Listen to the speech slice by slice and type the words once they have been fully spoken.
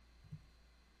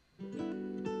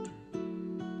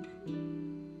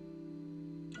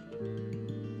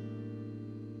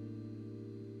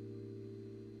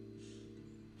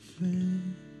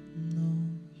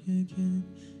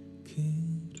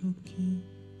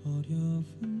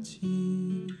어려운지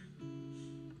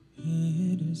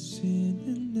애를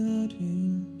쓰는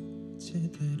나를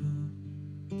제대로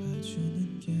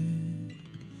봐주는 게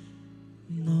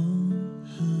너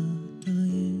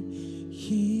하나에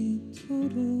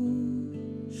이토록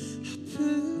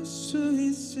아플 수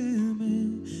있음에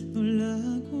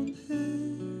놀라곤 해.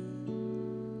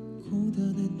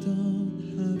 고단했던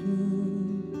하루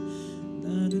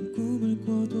나는 꿈을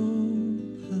꿔도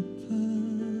아파.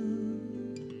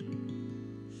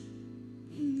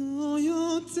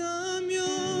 너였다면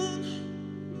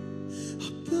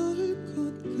어떨 것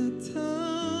같아.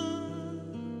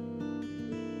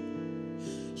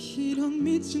 이런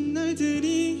미친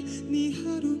날들이 네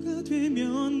하루가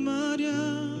되면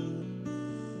말야.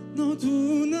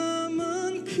 너도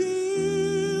나만큼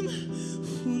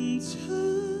혼자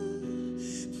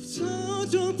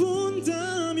부서져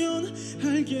본다면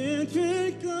알게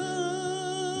될까.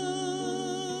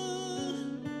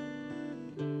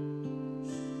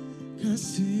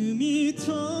 가슴이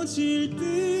터질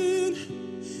듯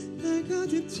날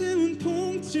가득 채운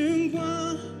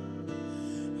통증과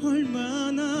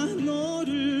얼마나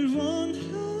너를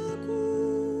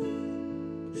원하고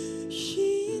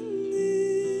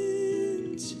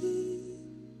있는지.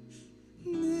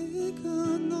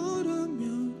 내가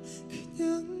너라면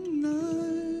그냥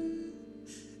날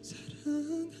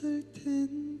사랑할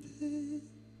텐데.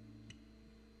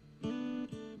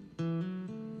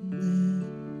 내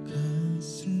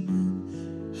가슴은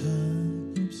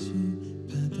한없이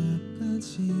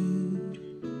바닥까지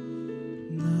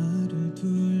나를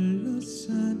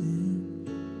둘러싸는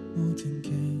모든 게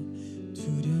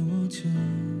두려워져.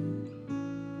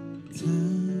 다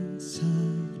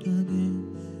사랑에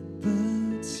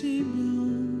빠지면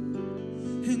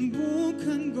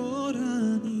행복한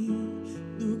거라니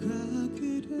누가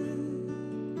그래.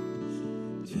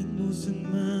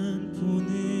 뒷모습만 보는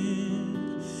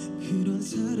그런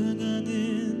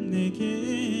사랑하는 내게.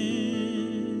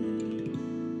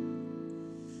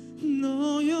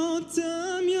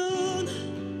 너였다면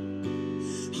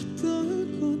어떨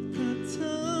것 같아.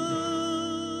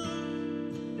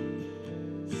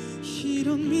 이런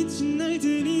미친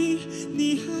날들이 네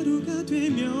하루가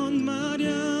되면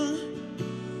말야.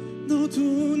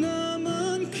 너도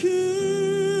나만큼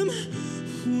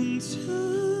혼자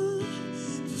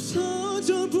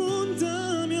부서져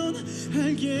본다면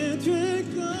알게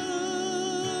될까.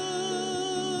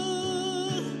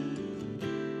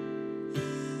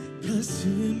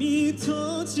 가슴이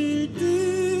터질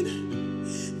듯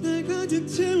날 가득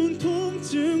채운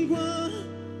통증과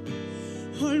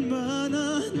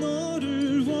얼마나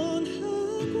너를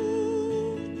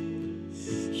원하고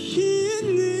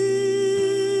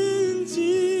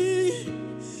있는지.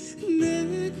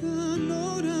 내가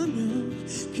너라면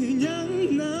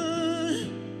그냥 날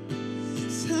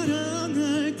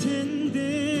사랑할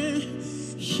텐데.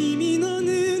 이미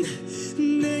너는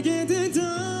내게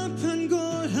대답한 걸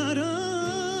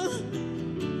알아.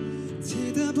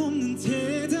 대답 없는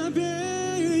대답의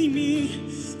의미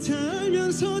다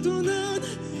알면서도 난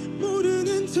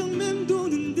모르는 척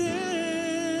맴도는데.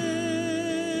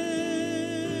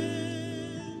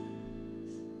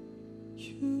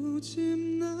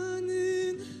 요즘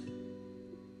나는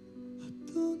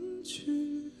어떤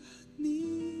줄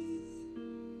아니.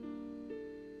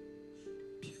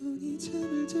 편히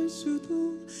잠을 잘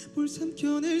수도 뭘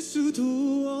삼켜낼 수도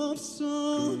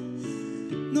없어.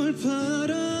 널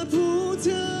바라보다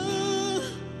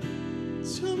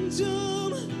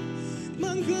점점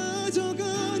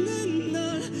망가져가는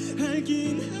날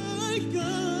알긴 알까.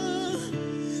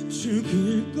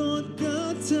 죽을 것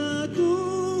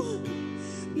같아도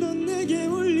넌 내게